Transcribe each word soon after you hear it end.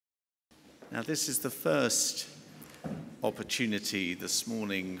Now, this is the first opportunity this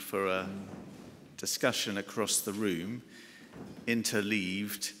morning for a discussion across the room,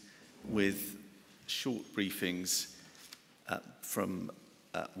 interleaved with short briefings from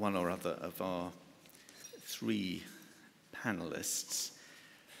one or other of our three panelists.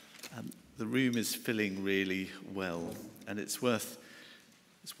 The room is filling really well, and it's worth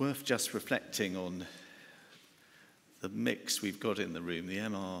just reflecting on the mix we've got in the room. The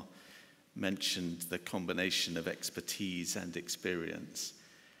MR mentioned the combination of expertise and experience.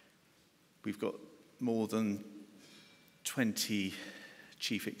 We've got more than 20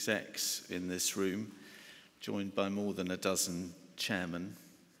 chief execs in this room, joined by more than a dozen chairmen.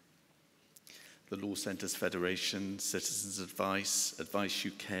 The Law Centres Federation, Citizens Advice, Advice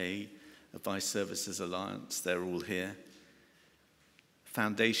UK, Advice Services Alliance, they're all here.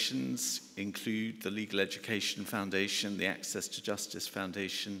 Foundations include the Legal Education Foundation, the Access to Justice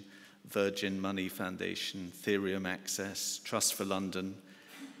Foundation, Virgin Money Foundation, Therium Access, Trust for London,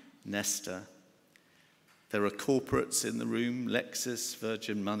 Nesta. There are corporates in the room, Lexis,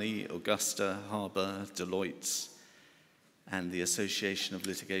 Virgin Money, Augusta, Harbour, Deloitte, and the Association of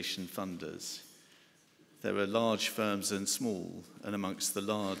Litigation Funders. There are large firms and small, and amongst the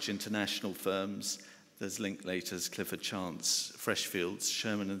large international firms, there's Linklaters, Clifford Chance, Freshfields,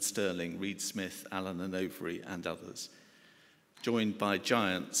 Sherman & Sterling, Reed Smith, Allen & Overy, and others. Joined by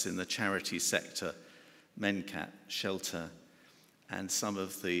giants in the charity sector, Mencap, Shelter, and some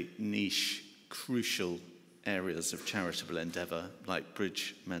of the niche, crucial areas of charitable endeavour, like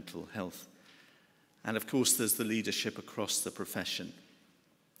Bridge Mental Health. And of course, there's the leadership across the profession.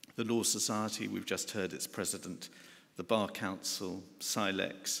 The Law Society, we've just heard its president, the Bar Council,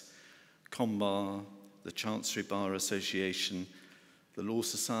 Silex, Combar, the Chancery Bar Association, the Law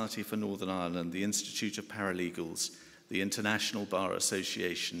Society for Northern Ireland, the Institute of Paralegals, the International Bar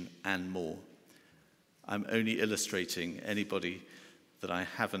Association, and more. I'm only illustrating anybody that I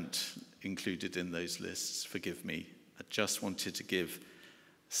haven't included in those lists. Forgive me. I just wanted to give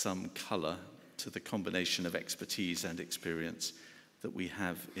some colour to the combination of expertise and experience that we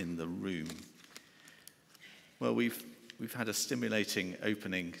have in the room. Well, we've had a stimulating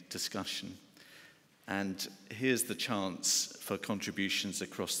opening discussion, and here's the chance for contributions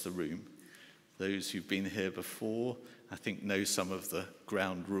across the room. Those who've been here before, I think, know some of the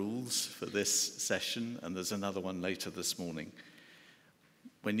ground rules for this session, and there's another one later this morning.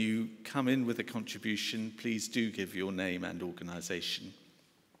 When you come in with a contribution, please do give your name and organisation.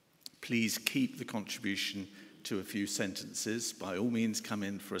 Please keep the contribution to a few sentences. By all means, come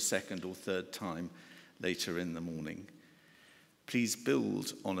in for a second or third time later in the morning. Please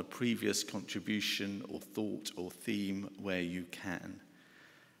build on a previous contribution or thought or theme where you can.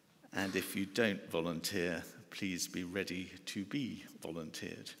 And if you don't volunteer, please be ready to be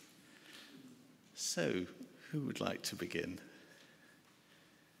volunteered. So, who would like to begin?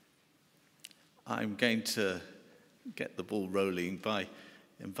 I'm going to get the ball rolling by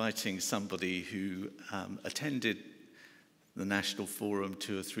inviting somebody who attended the National Forum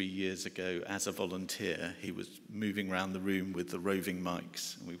 2 or 3 years ago as a volunteer. He was moving around the room with the roving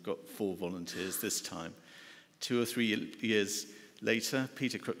mics, and we've got 4 volunteers this time. 2 or 3 years later,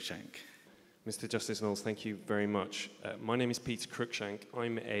 Peter Cruikshank. Mr. Justice Knowles, thank you very much. My name is Peter Cruikshank.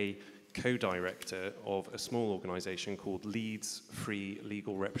 I'm a co-director of a small organisation called Leeds Free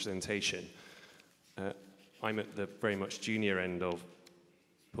Legal Representation. I'm at the very much junior end of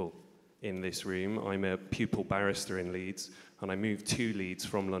people in this room. I'm a pupil barrister in Leeds, and I moved to Leeds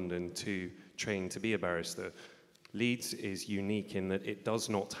from London to train to be a barrister. Leeds is unique in that it does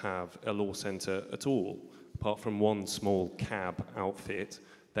not have a law centre at all. Apart from one small cab outfit,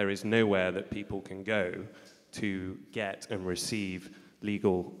 there is nowhere that people can go to get and receive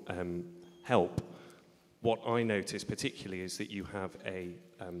legal help. What I notice particularly is that you have a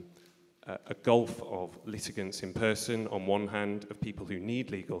gulf of litigants in person on one hand, of people who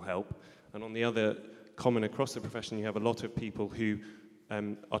need legal help, and on the other, common across the profession, you have a lot of people who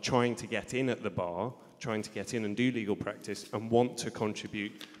are trying to get in at the bar, trying to get in and do legal practice and want to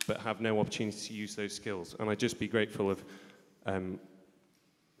contribute but have no opportunity to use those skills. And I'd just be grateful of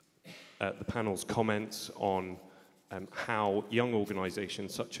the panel's comments on how young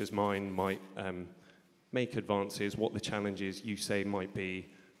organisations such as mine might make advances, what the challenges you say might be,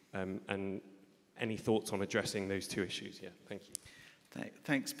 and any thoughts on addressing those 2 issues. Yeah, thank you.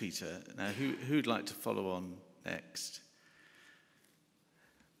 Thanks, Peter. Now, who'd like to follow on next?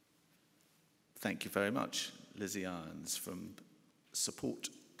 Thank you very much. Lizzie Irons from Support.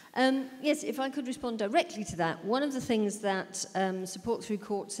 Yes, if I could respond directly to that. One of the things that Support Through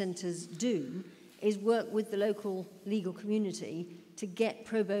Court Centres do is work with the local legal community to get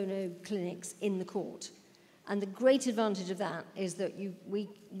pro bono clinics in the court. And the great advantage of that is that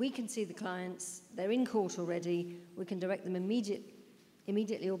we can see the clients, they're in court already, we can direct them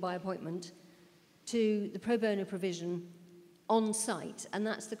immediately or by appointment to the pro bono provision on site. And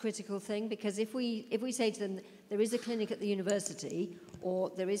that's the critical thing, because if we say to them, there is a clinic at the university or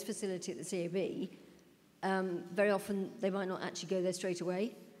there is facility at the CAB, very often they might not actually go there straight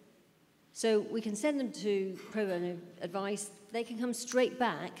away. So we can send them to pro bono advice. They can come straight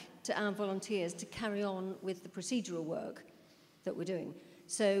back to our volunteers to carry on with the procedural work that we're doing.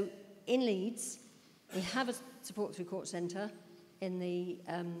 So in Leeds, we have a support through court centre in the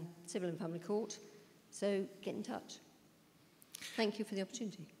Civil and Family Court. So get in touch. Thank you for the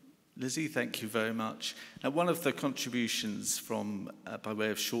opportunity. Lizzie, thank you very much. Now, one of the contributions from, by way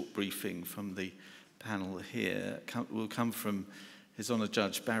of short briefing from the panel here will come from His Honour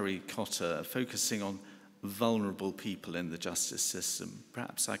Judge Barry Cotter, focusing on vulnerable people in the justice system.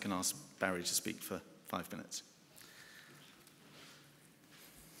 Perhaps I can ask Barry to speak for 5 minutes.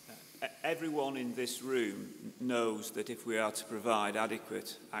 Everyone in this room knows that if we are to provide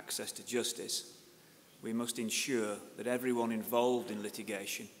adequate access to justice, we must ensure that everyone involved in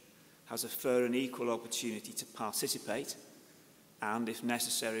litigation has a fair and equal opportunity to participate and, if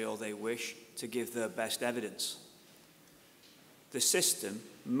necessary or they wish, to give their best evidence. The system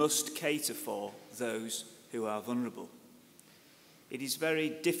must cater for those who are vulnerable. It is very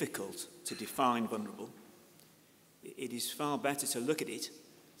difficult to define vulnerable. It is far better to look at it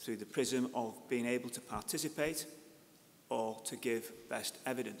through the prism of being able to participate or to give best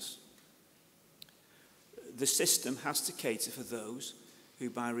evidence. The system has to cater for those who,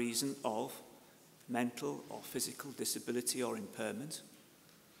 by reason of mental or physical disability or impairment,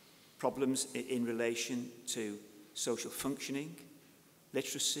 problems in relation to social functioning,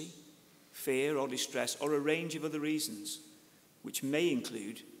 literacy, fear or distress, or a range of other reasons, which may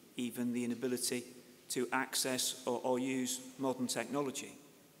include even the inability to access or use modern technology.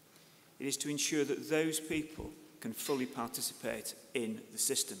 It is to ensure that those people can fully participate in the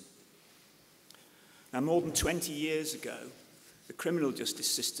system. Now, more than 20 years ago, the criminal justice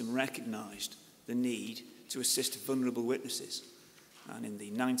system recognised the need to assist vulnerable witnesses. And in the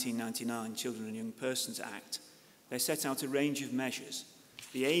 1999 Children and Young Persons Act, they set out a range of measures,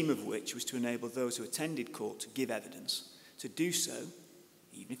 the aim of which was to enable those who attended court to give evidence, to do so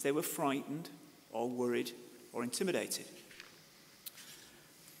even if they were frightened or worried or intimidated.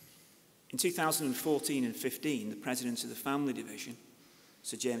 In 2014 and 15, the President of the Family Division,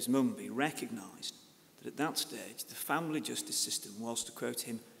 Sir James Mumby, recognised that at that stage the family justice system was, to quote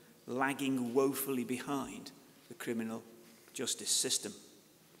him, lagging woefully behind the criminal justice system.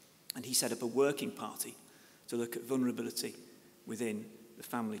 And he set up a working party to look at vulnerability within the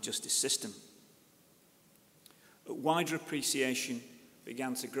family justice system. A wider appreciation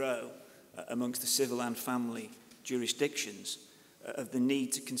began to grow amongst the civil and family jurisdictions of the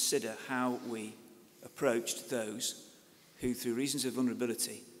need to consider how we approached those who, through reasons of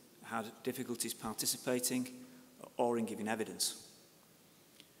vulnerability, had difficulties participating or in giving evidence.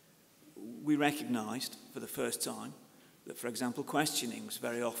 We recognised for the first time that, for example, questioning was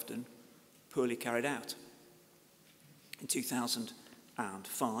very often poorly carried out. In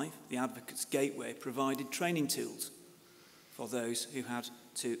 2005, the Advocates Gateway provided training tools for those who had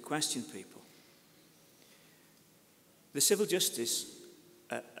to question people. The civil justice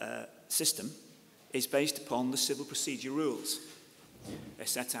system is based upon the civil procedure rules. They're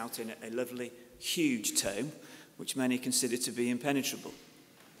set out in a lovely, huge tome, which many consider to be impenetrable.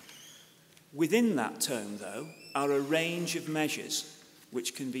 Within that tome, though, are a range of measures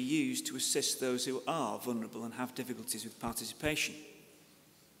which can be used to assist those who are vulnerable and have difficulties with participation.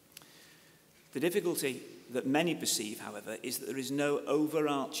 The difficulty that many perceive, however, is that there is no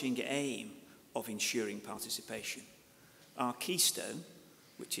overarching aim of ensuring participation. Our keystone,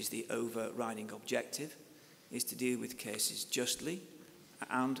 which is the overriding objective, is to deal with cases justly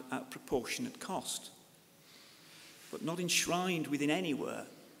and at proportionate cost. But not enshrined within anywhere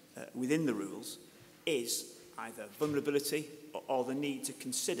within the rules is either vulnerability or the need to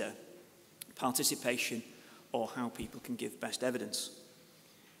consider participation or how people can give best evidence.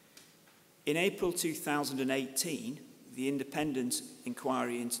 In April 2018, the independent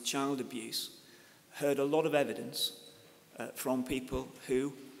inquiry into child abuse heard a lot of evidence from people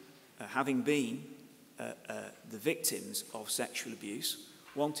who, having been the victims of sexual abuse,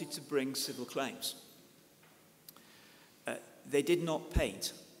 wanted to bring civil claims. They did not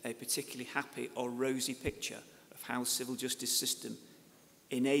paint a particularly happy or rosy picture of how the civil justice system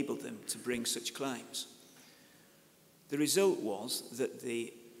enabled them to bring such claims. The result was that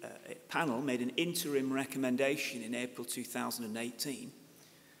the panel made an interim recommendation in April 2018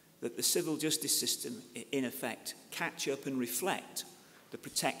 that the civil justice system, in effect, catch up and reflect the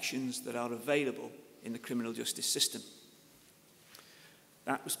protections that are available in the criminal justice system.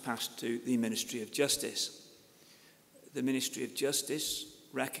 That was passed to the Ministry of Justice. The Ministry of Justice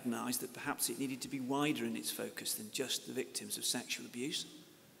recognised that perhaps it needed to be wider in its focus than just the victims of sexual abuse,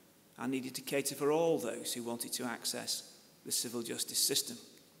 and needed to cater for all those who wanted to access the civil justice system.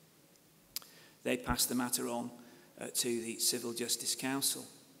 They passed the matter on to the Civil Justice Council.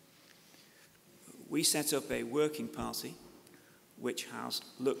 We set up a working party which has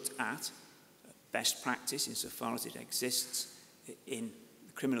looked at best practice insofar as it exists in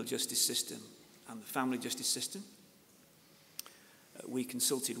the criminal justice system and the family justice system. We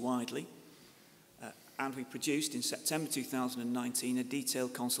consulted widely, and we produced in September 2019 a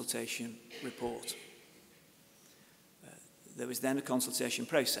detailed consultation report. There was then a consultation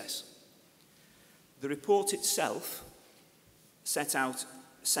process. The report itself set out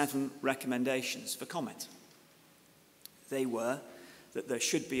 7 recommendations for comment. They were that there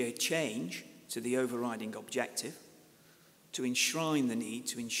should be a change to the overriding objective to enshrine the need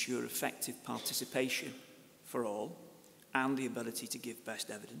to ensure effective participation for all and the ability to give best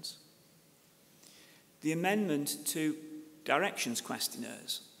evidence. The amendment to directions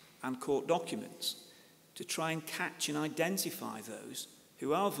questionnaires and court documents to try and catch and identify those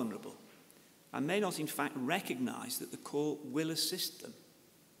who are vulnerable and may not in fact recognise that the court will assist them.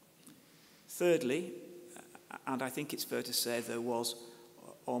 Thirdly, and I think it's fair to say there was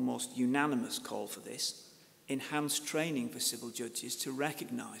almost unanimous call for this, enhanced training for civil judges to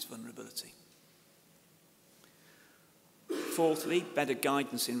recognise vulnerability. Fourthly, better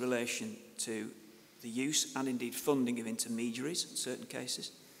guidance in relation to the use and indeed funding of intermediaries in certain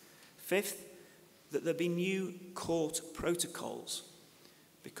cases. Fifth, that there be new court protocols,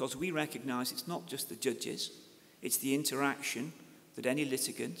 because we recognise it's not just the judges, it's the interaction that any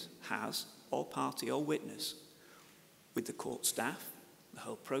litigant has, or party or witness, with the court staff, the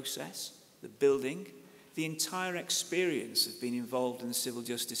whole process, the building, the entire experience of being involved in the civil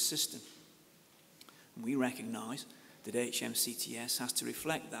justice system. And we recognise that HMCTS has to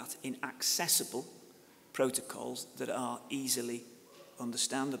reflect that in accessible protocols that are easily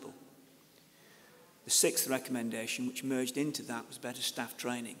understandable. The 6th recommendation, which merged into that, was better staff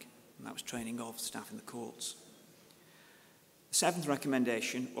training, and that was training of staff in the courts. The 7th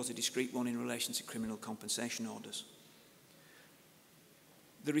recommendation was a discrete one in relation to criminal compensation orders.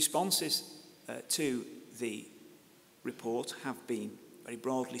 The responses to the report have been very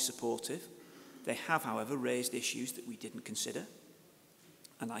broadly supportive. They have, however, raised issues that we didn't consider.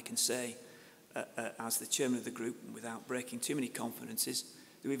 And I can say, as the chairman of the group, and without breaking too many confidences,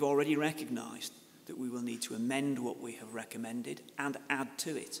 that we've already recognised that we will need to amend what we have recommended and add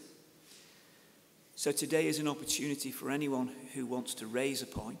to it. So today is an opportunity for anyone who wants to raise a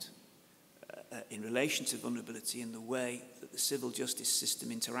point in relation to vulnerability and the way that the civil justice system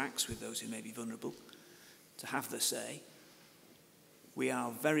interacts with those who may be vulnerable to have their say. We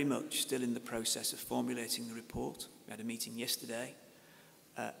are very much still in the process of formulating the report. We had a meeting yesterday,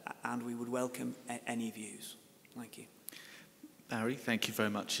 and we would welcome any views. Thank you. Barry, thank you very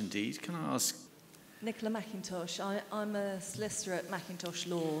much indeed. Can I ask? Nicola McIntosh. I'm a solicitor at McIntosh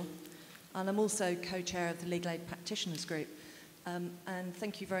Law, and I'm also co-chair of the Legal Aid Practitioners Group. And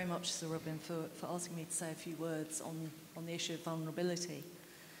thank you very much, Sir Robin, for asking me to say a few words on the issue of vulnerability.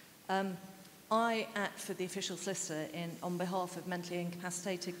 I act for the official solicitor on behalf of mentally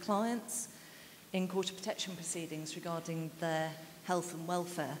incapacitated clients in court of protection proceedings regarding their health and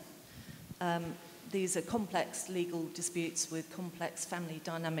welfare. These are complex legal disputes with complex family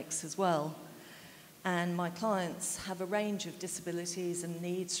dynamics as well. And my clients have a range of disabilities and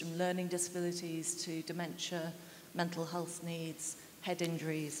needs, from learning disabilities to dementia, mental health needs, head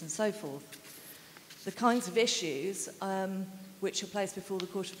injuries, and so forth. The kinds of issues which are placed before the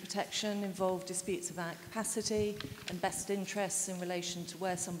Court of Protection involve disputes about capacity and best interests in relation to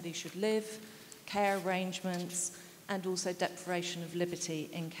where somebody should live, care arrangements, and also deprivation of liberty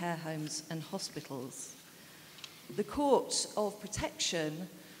in care homes and hospitals. The Court of Protection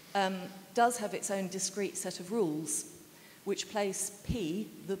does have its own discrete set of rules which place P,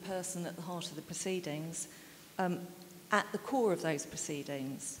 the person at the heart of the proceedings, at the core of those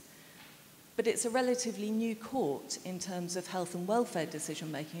proceedings. But it's a relatively new court in terms of health and welfare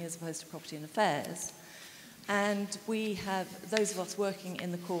decision-making as opposed to property and affairs. And we have, those of us working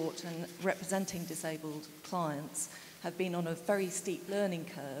in the court and representing disabled clients, have been on a very steep learning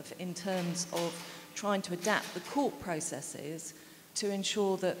curve in terms of trying to adapt the court processes to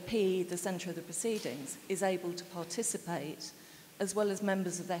ensure that P, the centre of the proceedings, is able to participate as well as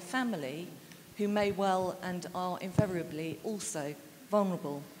members of their family, who may well and are invariably also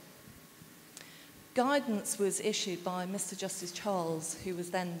vulnerable. Guidance was issued by Mr. Justice Charles, who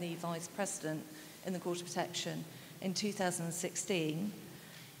was then the Vice President in the Court of Protection, in 2016,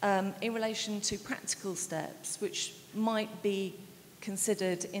 in relation to practical steps which might be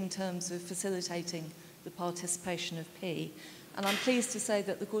considered in terms of facilitating the participation of P. And I'm pleased to say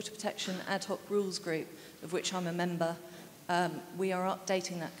that the Court of Protection Ad Hoc Rules Group, of which I'm a member, we are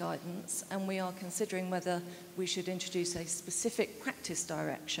updating that guidance, and we are considering whether we should introduce a specific practice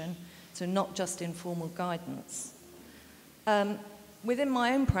direction, so not just informal guidance. Within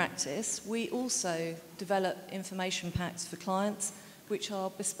my own practice, we also develop information packs for clients which are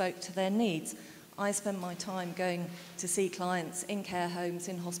bespoke to their needs. I spend my time going to see clients in care homes,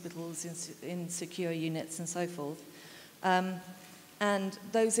 in hospitals, in secure units and so forth. And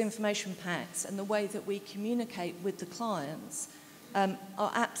those information packs and the way that we communicate with the clients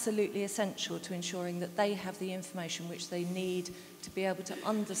are absolutely essential to ensuring that they have the information which they need to be able to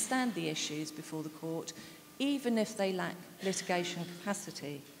understand the issues before the court, even if they lack litigation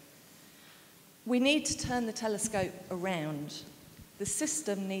capacity. We need to turn the telescope around. The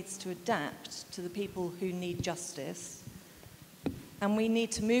system needs to adapt to the people who need justice, and we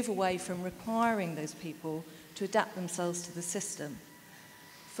need to move away from requiring those people to adapt themselves to the system.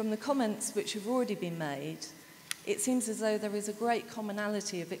 From the comments which have already been made, it seems as though there is a great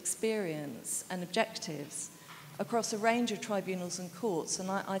commonality of experience and objectives across a range of tribunals and courts, and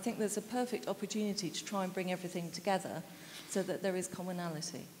I think there's a perfect opportunity to try and bring everything together so that there is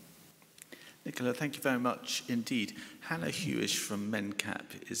commonality. Nicola, thank you very much indeed. Hannah Hewish from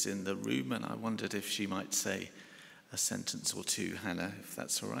Mencap is in the room, and I wondered if she might say a sentence or two. Hannah, if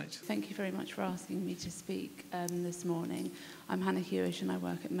that's all right. Thank you very much for asking me to speak this morning. I'm Hannah Hewish and I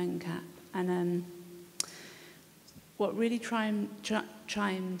work at Mencap. And what really chimed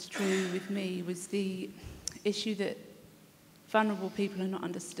true with me was the issue that vulnerable people are not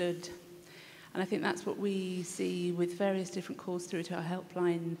understood. And I think that's what we see with various different calls through to our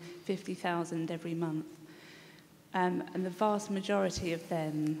helpline, 50,000 every month. And the vast majority of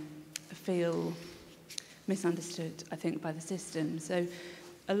them feel misunderstood, I think, by the system. So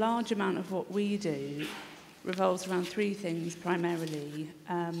a large amount of what we do revolves around three things primarily.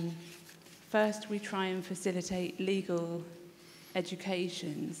 First, we try and facilitate legal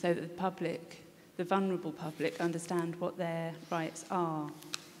education so that the public, the vulnerable public, understand what their rights are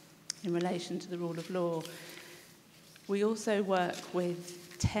in relation to the rule of law. We also work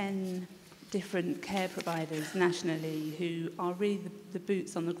with 10 different care providers nationally who are really the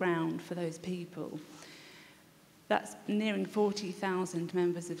boots on the ground for those people. That's nearing 40,000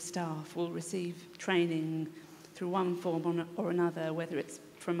 members of staff will receive training through one form or another, whether it's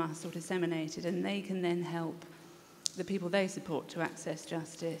from us or disseminated, and they can then help the people they support to access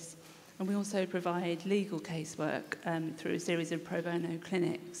justice. And we also provide legal casework through a series of pro bono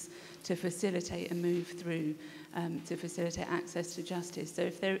clinics to facilitate and move through, to facilitate access to justice. So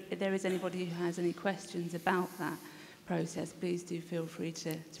if there is anybody who has any questions about that process, please do feel free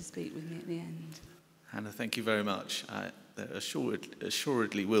to speak with me at the end. Hannah, thank you very much. There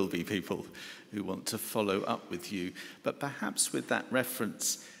assuredly will be people who want to follow up with you, but perhaps with that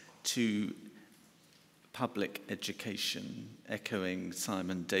reference to public education, echoing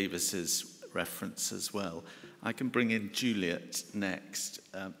Simon Davis's reference as well, I can bring in Julip next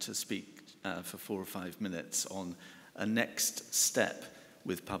to speak for 4 or 5 minutes on a next step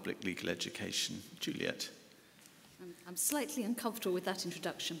with public legal education. Julip. I'm slightly uncomfortable with that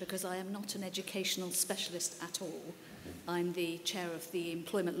introduction because I am not an educational specialist at all. I'm the chair of the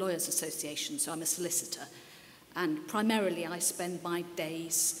Employment Lawyers Association, so I'm a solicitor. And primarily I spend my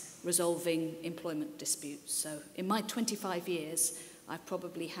days resolving employment disputes. So in my 25 years, I've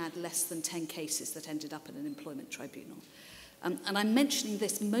probably had less than 10 cases that ended up in an employment tribunal. And I'm mentioning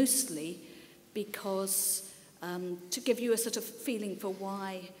this mostly because to give you a sort of feeling for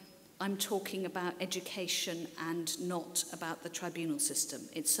why I'm talking about education and not about the tribunal system.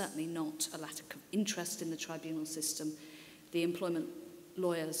 It's certainly not a lack of interest in the tribunal system. The employment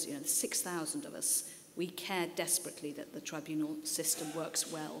lawyers, the 6,000 of us, we care desperately that the tribunal system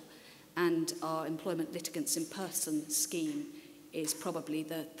works well, and our employment litigants in person scheme is probably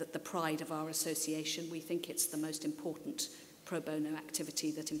the pride of our association. We think it's the most important pro bono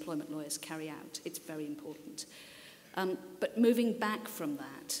activity that employment lawyers carry out. It's very important. But moving back from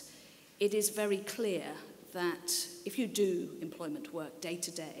that, it is very clear that if you do employment work day to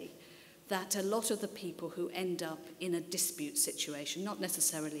day, that a lot of the people who end up in a dispute situation, not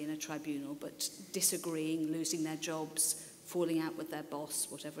necessarily in a tribunal, but disagreeing, losing their jobs, falling out with their boss,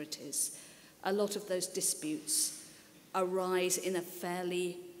 whatever it is, a lot of those disputes arise in a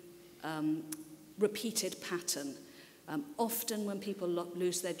fairly repeated pattern. Often when people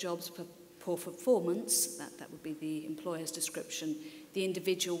lose their jobs for poor performance, that would be the employer's description, the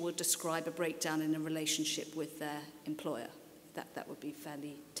individual would describe a breakdown in a relationship with their employer. That would be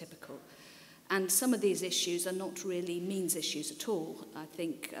fairly typical. And some of these issues are not really means issues at all. I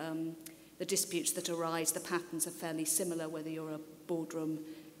think the disputes that arise, the patterns are fairly similar, whether you're a boardroom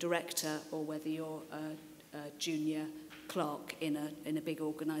director or whether you're a junior clerk in a big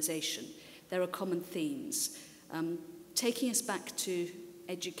organisation. There are common themes. Taking us back to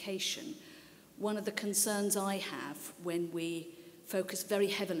education, one of the concerns I have when we focus very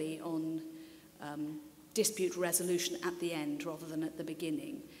heavily on dispute resolution at the end rather than at the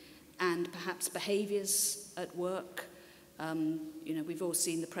beginning, and perhaps behaviours at work. We've all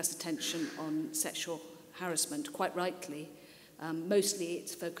seen the press attention on sexual harassment, quite rightly. Mostly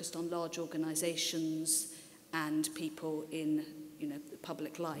it's focused on large organisations and people in the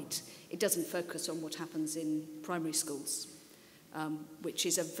public light. It doesn't focus on what happens in primary schools, which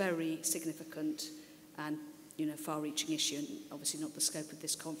is a very significant and far-reaching issue, and obviously not the scope of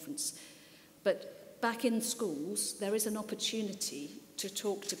this conference. But back in schools, there is an opportunity to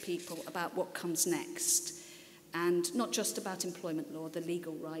talk to people about what comes next, and not just about employment law, the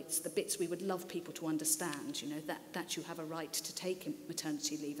legal rights, the bits we would love people to understand, that you have a right to take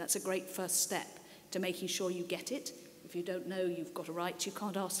maternity leave. That's a great first step to making sure you get it. If you don't know you've got a right, you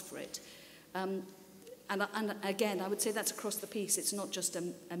can't ask for it. And again, I would say that's across the piece. It's not just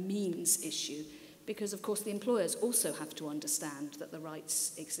a means issue, because, of course, the employers also have to understand that the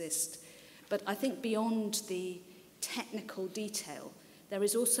rights exist. But I think beyond the technical detail, there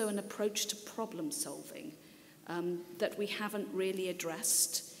is also an approach to problem solving that we haven't really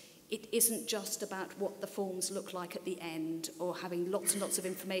addressed. It isn't just about what the forms look like at the end or having lots and lots of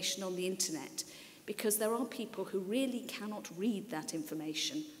information on the internet, because there are people who really cannot read that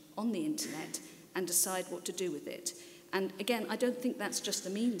information on the internet and decide what to do with it. And again, I don't think that's just a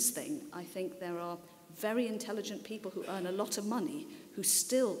means thing. I think there are very intelligent people who earn a lot of money who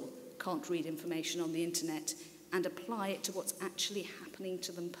still can't read information on the internet and apply it to what's actually happening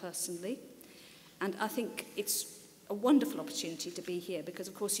to them personally. And I think it's a wonderful opportunity to be here because,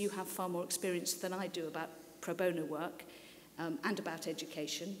 of course, you have far more experience than I do about pro bono work and about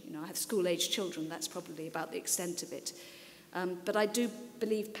education. I have school-age children. That's probably about the extent of it. But I do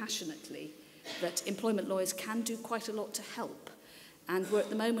believe passionately that employment lawyers can do quite a lot to help. And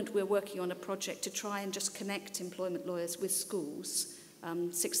at the moment, we're working on a project to try and just connect employment lawyers with schools,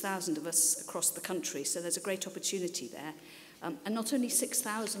 6,000 of us across the country, so there's a great opportunity there. And not only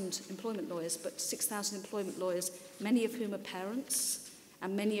 6,000 employment lawyers, but 6,000 employment lawyers, many of whom are parents,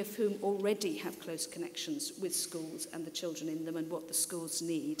 and many of whom already have close connections with schools and the children in them and what the schools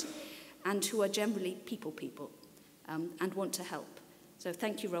need, and who are generally people and want to help. So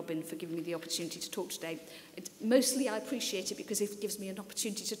thank you, Robin, for giving me the opportunity to talk today. Mostly I appreciate it because it gives me an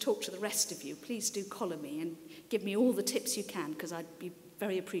opportunity to talk to the rest of you. Please do collar me and give me all the tips you can, because I'd be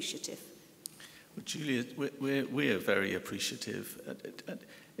very appreciative. Well, Julia, we're very appreciative.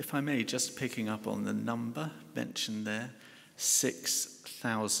 If I may, just picking up on the number mentioned there,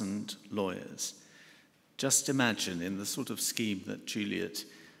 6,000 lawyers. Just imagine, in the sort of scheme that Juliet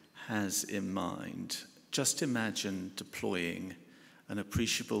has in mind, just imagine deploying an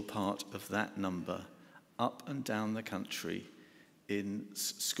appreciable part of that number up and down the country in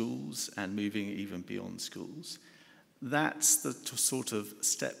schools and moving even beyond schools. That's the sort of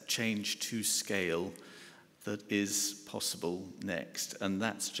step change to scale that is possible next, and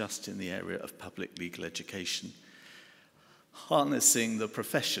that's just in the area of public legal education. Harnessing the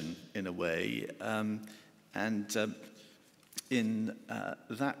profession in a way, in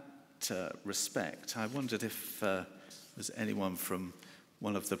that respect, I wondered if there's anyone from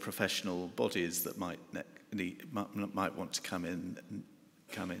one of the professional bodies that might want to come in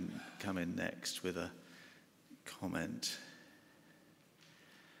next with a comment.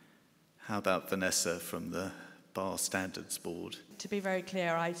 How about Vanessa from the Bar Standards Board? To be very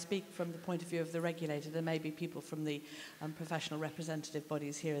clear, I speak from the point of view of the regulator. There may be people from the professional representative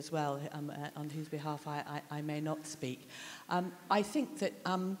bodies here as well, on whose behalf I may not speak. I think that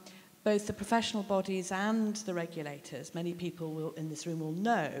both the professional bodies and the regulators, many people in this room will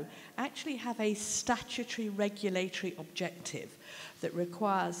know, actually have a statutory regulatory objective that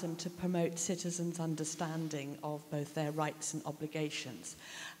requires them to promote citizens' understanding of both their rights and obligations.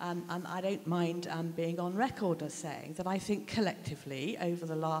 And I don't mind being on record as saying that I think collectively, over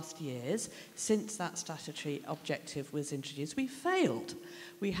the last years, since that statutory objective was introduced, we failed.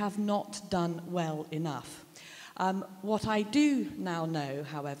 We have not done well enough. What I do now know,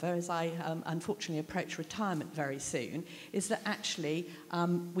 however, as I unfortunately approach retirement very soon, is that actually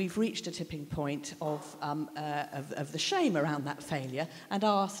we've reached a tipping point of the shame around that failure and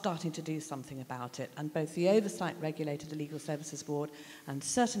are starting to do something about it. And both the Oversight Regulator, the Legal Services Board, and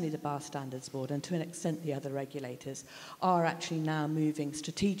certainly the Bar Standards Board, and to an extent the other regulators, are actually now moving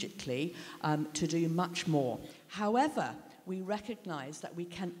strategically to do much more. However, we recognise that we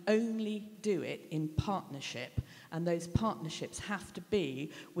can only do it in partnership, and those partnerships have to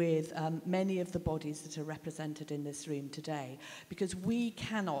be with many of the bodies that are represented in this room today, because we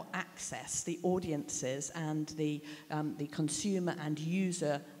cannot access the audiences and the consumer and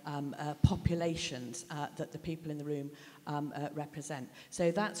user populations that the people in the room represent.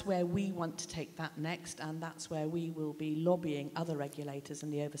 So that's where we want to take that next, and that's where we will be lobbying other regulators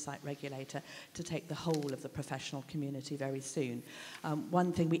and the Oversight Regulator to take the whole of the professional community very soon.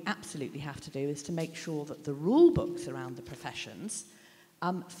 One thing we absolutely have to do is to make sure that the rule books around the professions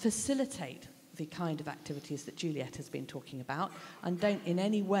facilitate the kind of activities that Juliet has been talking about and don't in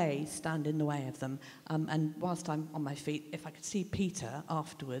any way stand in the way of them. And whilst I'm on my feet, if I could see Peter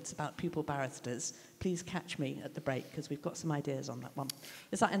afterwards about pupil barristers, please catch me at the break, because we've got some ideas on that one.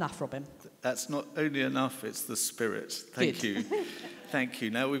 Is that enough, Robin? That's not only enough, it's the spirit. Thank you. Thank you.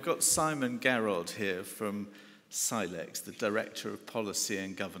 Now we've got Simon Garrod here from Silex, the Director of Policy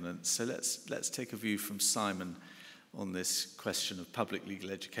and Governance. So let's take a view from Simon on this question of public legal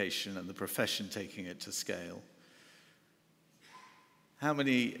education and the profession taking it to scale. How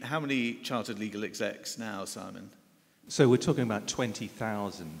many chartered legal execs now, Simon? So we're talking about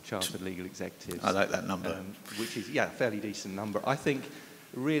 20,000 chartered legal executives. I like that number. Which is, yeah, a fairly decent number. I think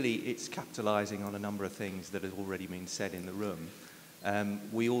really it's capitalising on a number of things that have already been said in the room.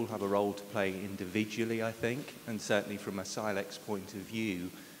 We all have a role to play individually, I think, and certainly from a Silex point of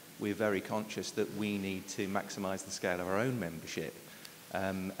view, we're very conscious that we need to maximise the scale of our own membership.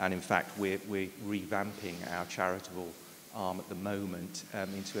 And in fact, we're revamping our charitable arm at the moment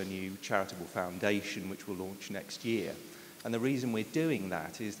into a new charitable foundation which will launch next year. And the reason we're doing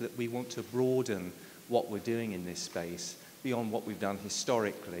that is that we want to broaden what we're doing in this space beyond what we've done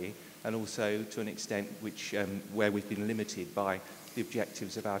historically, and also to an extent which where we've been limited by the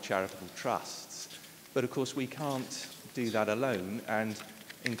objectives of our charitable trusts. But of course we can't do that alone, and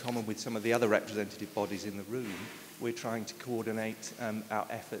in common with some of the other representative bodies in the room, we're trying to coordinate our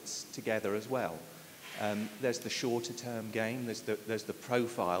efforts together as well. There's the shorter term game, there's the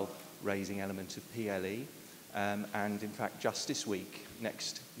profile raising element of PLE, and in fact Justice Week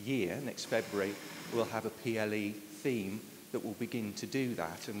next year, next February, we'll have a PLE theme that will begin to do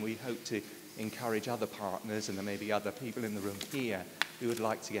that, and we hope to encourage other partners, and there may be other people in the room here who would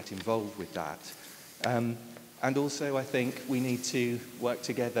like to get involved with that. And also I think we need to work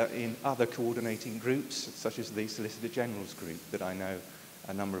together in other coordinating groups, such as the Solicitor General's group that I know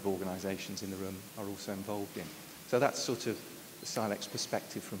a number of organisations in the room are also involved in. So that's sort of the Silex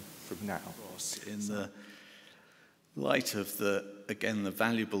perspective from now. Of course, in the light of the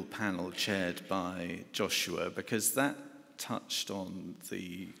valuable panel chaired by Joshua, because that touched on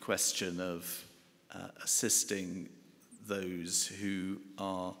the question of assisting those who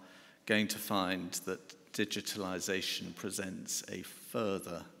are going to find that digitalisation presents a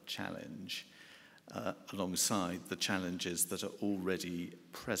further challenge alongside the challenges that are already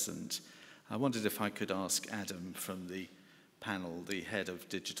present. I wondered if I could ask Adam from the panel, the head of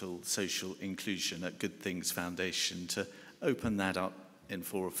digital social inclusion at Good Things Foundation, to open that up in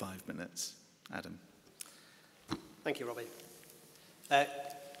 4 or 5 minutes. Adam. Thank you, Robbie.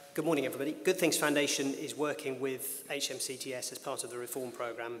 Good morning, everybody. Good Things Foundation is working with HMCTS as part of the reform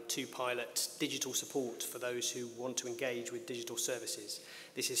programme to pilot digital support for those who want to engage with digital services.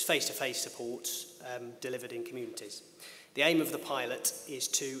 This is face-to-face support delivered in communities. The aim of the pilot is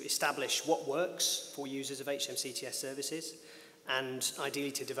to establish what works for users of HMCTS services and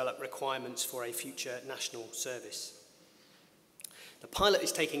ideally to develop requirements for a future national service. The pilot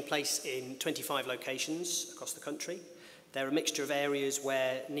is taking place in 25 locations across the country. They're a mixture of areas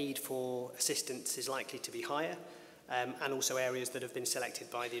where need for assistance is likely to be higher, and also areas that have been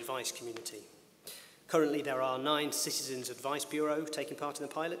selected by the advice community. Currently, there are 9 Citizens Advice Bureau taking part in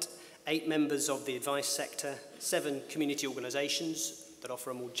the pilot, 8 members of the advice sector, 7 community organisations that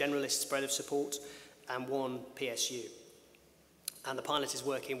offer a more generalist spread of support, and 1 PSU. And the pilot is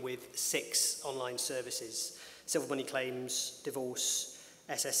working with 6 online services: civil money claims, divorce,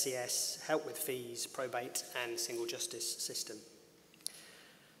 SSCS, help with fees, probate, and single justice system.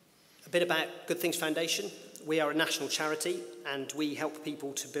 A bit about Good Things Foundation. We are a national charity, and we help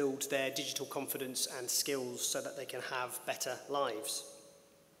people to build their digital confidence and skills so that they can have better lives.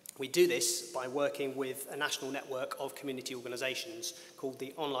 We do this by working with a national network of community organisations called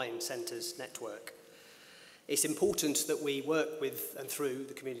the Online Centres Network. It's important that we work with and through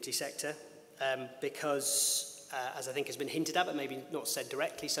the community sector because, as I think has been hinted at, but maybe not said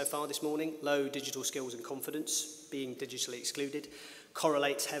directly so far this morning, low digital skills and confidence, being digitally excluded,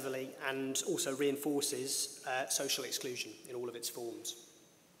 correlates heavily and also reinforces social exclusion in all of its forms.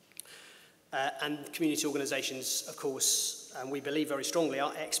 And community organisations, of course, and we believe very strongly,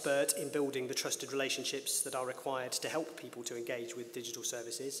 are expert in building the trusted relationships that are required to help people to engage with digital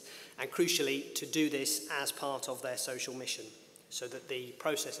services, and crucially, to do this as part of their social mission, so that the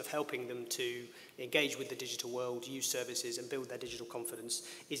process of helping them to engage with the digital world, use services and build their digital confidence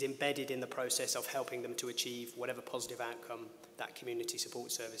is embedded in the process of helping them to achieve whatever positive outcome that community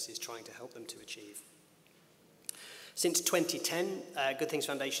support service is trying to help them to achieve. Since 2010, Good Things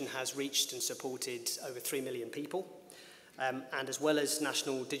Foundation has reached and supported over 3 million people, and as well as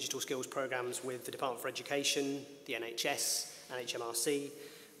national digital skills programmes with the Department for Education, the NHS and HMRC,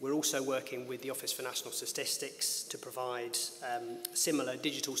 we're also working with the Office for National Statistics to provide similar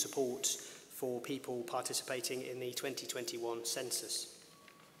digital support for people participating in the 2021 census.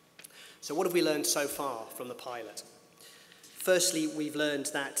 So what have we learned so far from the pilot? Firstly, we've learned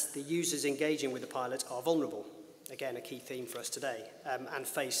that the users engaging with the pilot are vulnerable, again a key theme for us today, and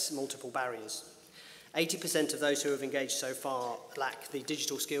face multiple barriers. 80% of those who have engaged so far lack the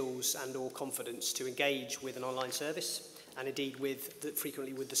digital skills and or confidence to engage with an online service, and indeed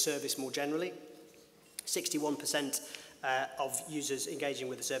frequently with the service more generally. 61% of users engaging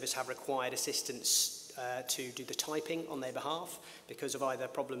with the service have required assistance to do the typing on their behalf because of either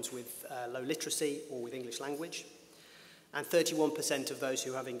problems with low literacy or with English language. And 31% of those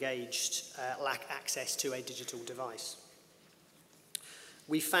who have engaged lack access to a digital device.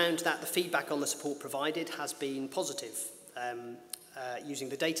 We found that the feedback on the support provided has been positive. Using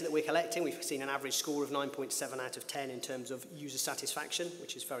the data that we're collecting, we've seen an average score of 9.7 out of 10 in terms of user satisfaction,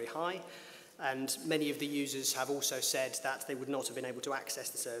 which is very high. And many of the users have also said that they would not have been able to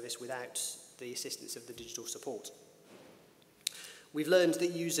access the service without the assistance of the digital support. We've learned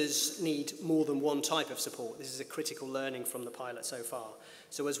that users need more than one type of support. This is a critical learning from the pilot so far.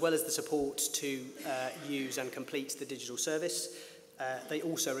 So as well as the support to use and complete the digital service, they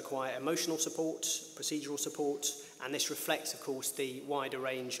also require emotional support, procedural support, and this reflects, of course, the wider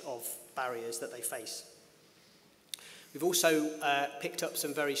range of barriers that they face. We've also picked up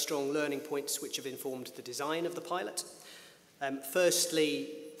some very strong learning points which have informed the design of the pilot. Firstly,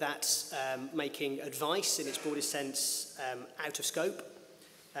 that making advice in its broadest sense out of scope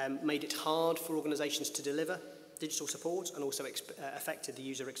made it hard for organisations to deliver digital support and also affected the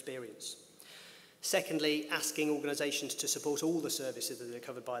user experience. Secondly, asking organisations to support all the services that are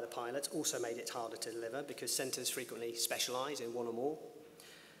covered by the pilot also made it harder to deliver because centres frequently specialise in one or more.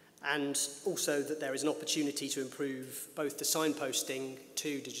 And also that there is an opportunity to improve both the signposting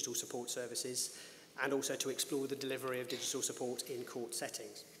to digital support services and also to explore the delivery of digital support in court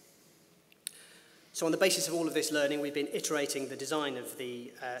settings. So on the basis of all of this learning, we've been iterating the design of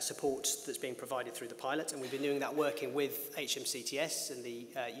the support that's being provided through the pilot, and we've been doing that working with HMCTS and the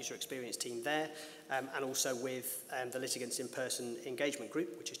user experience team there, and also with the litigants in-person engagement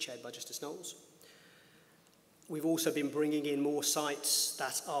group, which is chaired by Justice Knowles. We've also been bringing in more sites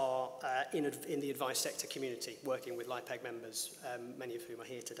that are in the advice sector community, working with LIPEG members, many of whom are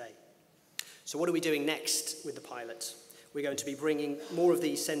here today. So what are we doing next with the pilot? We're going to be bringing more of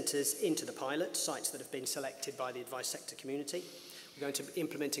these centres into the pilot, sites that have been selected by the advice sector community. We're going to be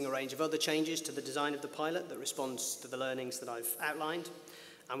implementing a range of other changes to the design of the pilot that responds to the learnings that I've outlined.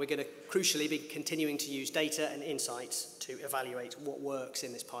 And we're going to crucially be continuing to use data and insights to evaluate what works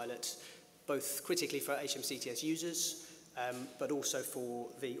in this pilot, both critically for HMCTS users, but also for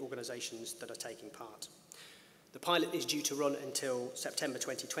the organisations that are taking part. The pilot is due to run until September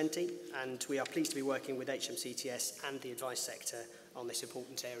 2020, and we are pleased to be working with HMCTS and the advice sector on this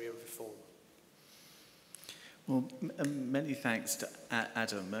important area of reform. Well, many thanks to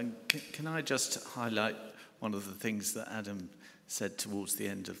Adam. And can I just highlight one of the things that Adam said towards the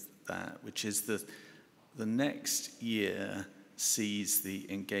end of that, which is that the next year sees the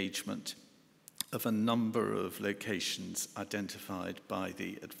engagement of a number of locations identified by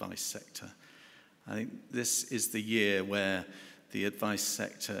the advice sector. I think this is the year where the advice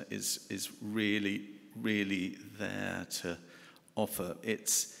sector is really, really there to offer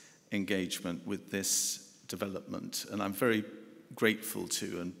its engagement with this development. And I'm very grateful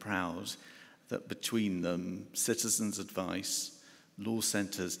to and proud that between them, Citizens Advice, Law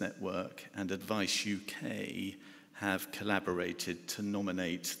Centres Network and Advice UK have collaborated to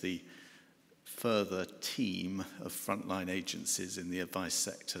nominate the further team of frontline agencies in the advice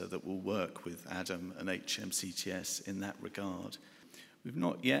sector that will work with Adam and HMCTS in that regard. We've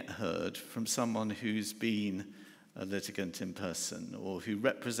not yet heard from someone who's been a litigant in person or who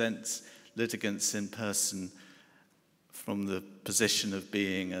represents litigants in person from the position of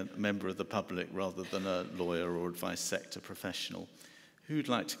being a member of the public rather than a lawyer or advice sector professional. Who'd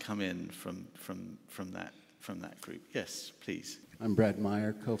like to come in from that group? Yes, please. I'm Brad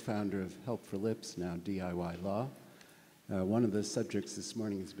Meyer, co-founder of Help for Lips, now DIY Law. One of the subjects this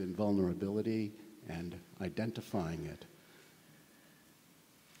morning has been vulnerability and identifying it.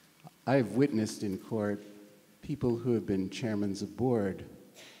 I've witnessed in court people who have been chairmen of board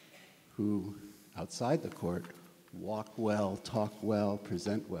who, outside the court, walk well, talk well,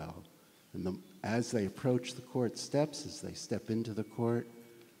 present well. And as they approach the court steps, as they step into the court,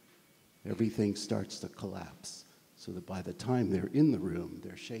 everything starts to collapse, so that by the time they're in the room,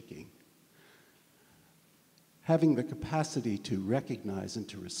 they're shaking. Having the capacity to recognize and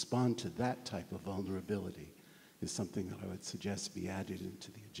to respond to that type of vulnerability is something that I would suggest be added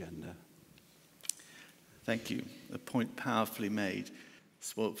into the agenda. Thank you. A point powerfully made.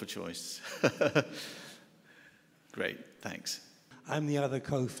 Spoilt for choice. Great, thanks. I'm the other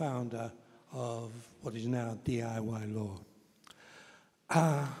co-founder of what is now DIY Law.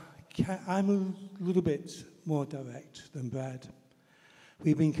 I'm a little bit more direct than Brad.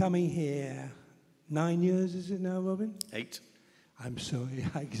 We've been coming here 9 years, is it now, Robin? 8. I'm sorry,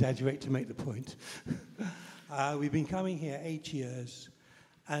 I exaggerate to make the point. We've been coming here 8 years,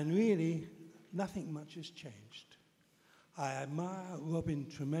 and really, nothing much has changed. I admire Robin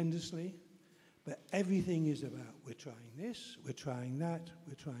tremendously, but everything is about we're trying this, we're trying that,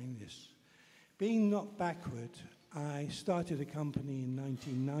 we're trying this. Being knocked backward, I started a company in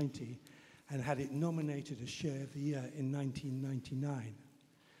 1990 and had it nominated as Share of the Year in 1999.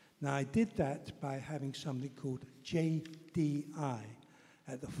 Now, I did that by having something called JDI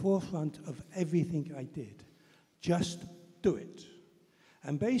at the forefront of everything I did. Just do it.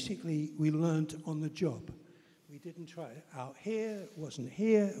 And basically, we learned on the job. We didn't try it out here, it wasn't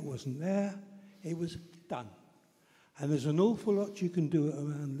there, it was done. And there's an awful lot you can do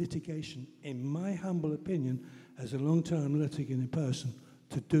around litigation, in my humble opinion, as a long-term litigant in person,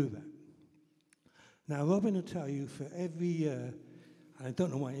 to do that. Now, Robin will tell you for every year, and I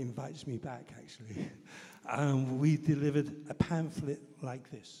don't know why he invites me back, actually, we delivered a pamphlet like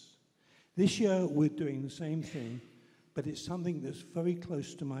this. This year, we're doing the same thing, but it's something that's very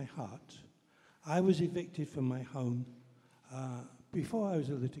close to my heart. I was evicted from my home before I was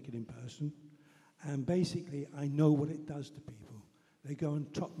a litigant in person, and basically, I know what it does to people. They go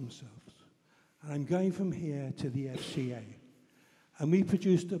and top themselves. And I'm going from here to the FCA. And we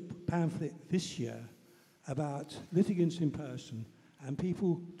produced a pamphlet this year about litigants in person and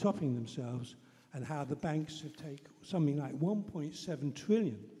people topping themselves and how the banks have taken something like 1.7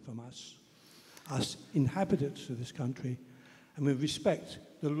 trillion from us inhabitants of this country, and with respect,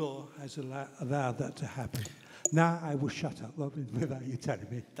 the law has allowed that to happen. Now I will shut up, Robin, without you telling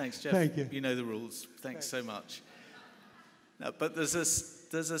me. Thanks, Jeff. Thank you. You know the rules. Thanks so much. Now, but there's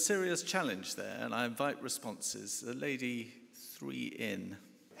a serious challenge there, and I invite responses. The lady 3 in.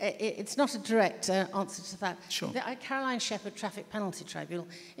 It's not a direct answer to that. Sure. Caroline Shepherd, Traffic Penalty Tribunal.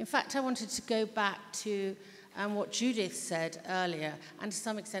 In fact, I wanted to go back to what Judith said earlier, and to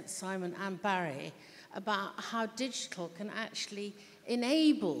some extent Simon and Barry, about how digital can actually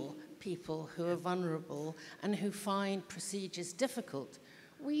enable people who are vulnerable and who find procedures difficult.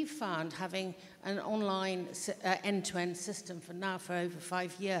 We've found, having an online end-to-end system for over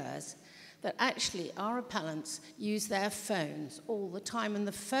 5 years, that actually our appellants use their phones all the time, and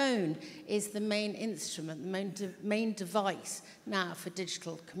the phone is the main instrument, the main device now for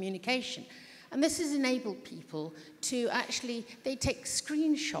digital communication. And this has enabled people to actually, they take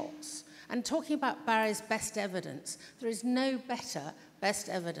screenshots. And talking about Barry's best evidence, there is no better best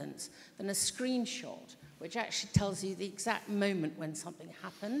evidence than a screenshot, which actually tells you the exact moment when something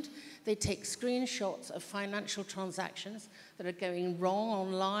happened. They take screenshots of financial transactions that are going wrong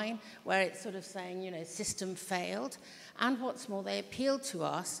online, where it's sort of saying, you know, system failed. And what's more, they appeal to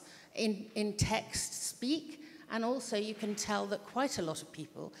us in text speak, and also you can tell that quite a lot of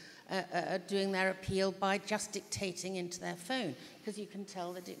people are doing their appeal by just dictating into their phone, because you can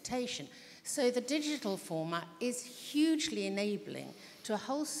tell the dictation. So the digital format is hugely enabling to a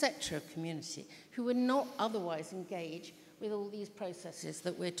whole sector of community who would not otherwise engage with all these processes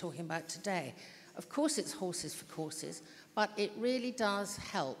that we're talking about today. Of course, it's horses for courses, but it really does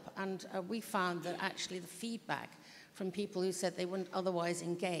help. And we found that actually the feedback from people who said they wouldn't otherwise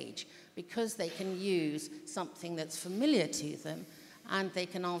engage, because they can use something that's familiar to them and they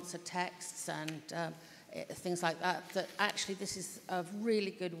can answer texts and things like that, that actually this is a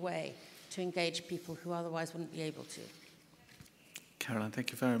really good way to engage people who otherwise wouldn't be able to. Caroline,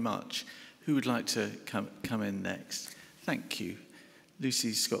 thank you very much. Who would like to come in next? Thank you.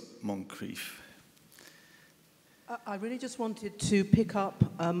 Lucy Scott-Moncrief. I really just wanted to pick up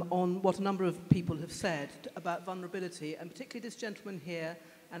on what a number of people have said about vulnerability, and particularly this gentleman here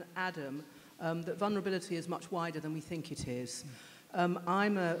and Adam, that vulnerability is much wider than we think it is.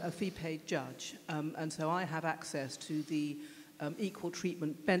 I'm a fee-paid judge, and so I have access to the Equal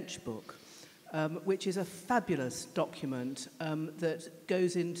Treatment Bench Book, which is a fabulous document that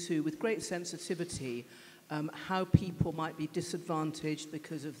goes into, with great sensitivity, how people might be disadvantaged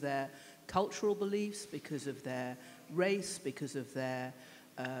because of their cultural beliefs, because of their race, because of their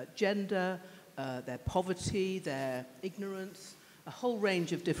gender, their poverty, their ignorance, a whole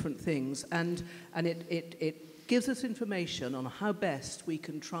range of different things. And it gives us information on how best we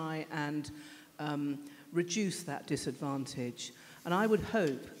can try and reduce that disadvantage. And I would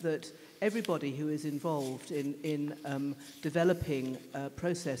hope that everybody who is involved in developing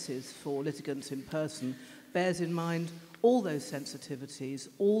processes for litigants in person bears in mind all those sensitivities,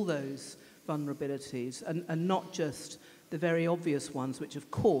 all those vulnerabilities, and not just the very obvious ones, which of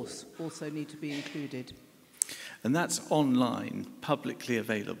course also need to be included. And that's online, publicly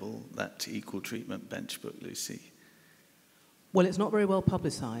available, that Equal Treatment Bench Book, Lucy? Well, it's not very well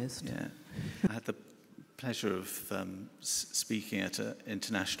publicised. Yeah. I had the pleasure of speaking at an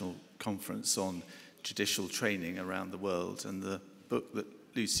international conference on judicial training around the world, and the book that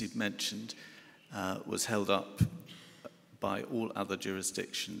Lucy mentioned was held up by all other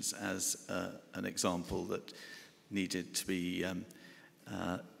jurisdictions as an example that needed to be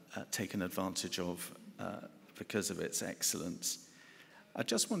taken advantage of because of its excellence. I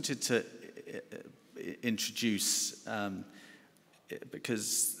just wanted to introduce,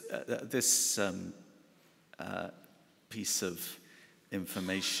 because this piece of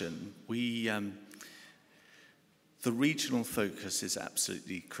information, the regional focus is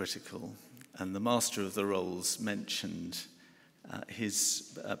absolutely critical. And the Master of the Rolls mentioned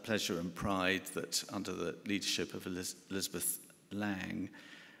his pleasure and pride that under the leadership of Elizabeth Lang,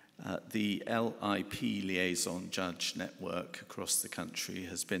 the LIP Liaison Judge Network across the country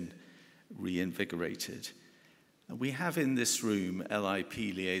has been reinvigorated. We have in this room LIP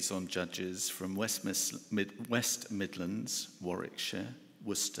liaison judges from West Midlands, Warwickshire,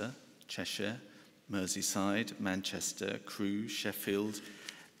 Worcester, Cheshire, Merseyside, Manchester, Crewe, Sheffield,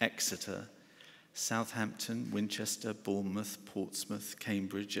 Exeter, Southampton, Winchester, Bournemouth, Portsmouth,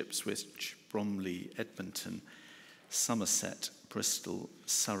 Cambridge, Ipswich, Bromley, Edmonton, Somerset, Bristol,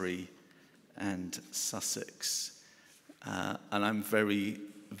 Surrey, and Sussex. And I'm very,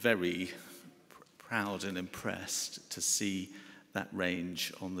 very proud and impressed to see that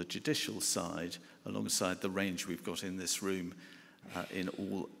range on the judicial side alongside the range we've got in this room in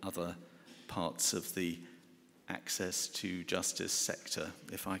all other parts of the access to justice sector,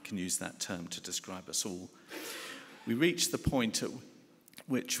 if I can use that term to describe us all. We reach the point at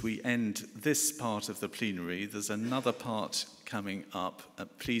which we end this part of the plenary. There's another part coming up.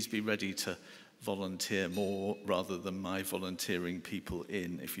 Please be ready to volunteer more rather than my volunteering people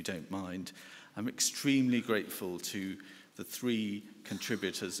in, if you don't mind. I'm extremely grateful to the three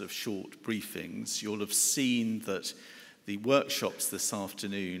contributors of short briefings. You'll have seen that the workshops this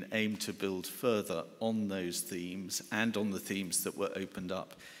afternoon aim to build further on those themes and on the themes that were opened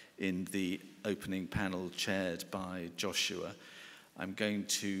up in the opening panel chaired by Joshua. I'm going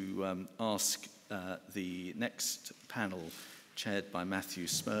to ask the next panel chaired by Matthew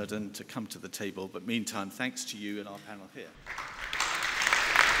Smurden to come to the table, but meantime, thanks to you and our panel here.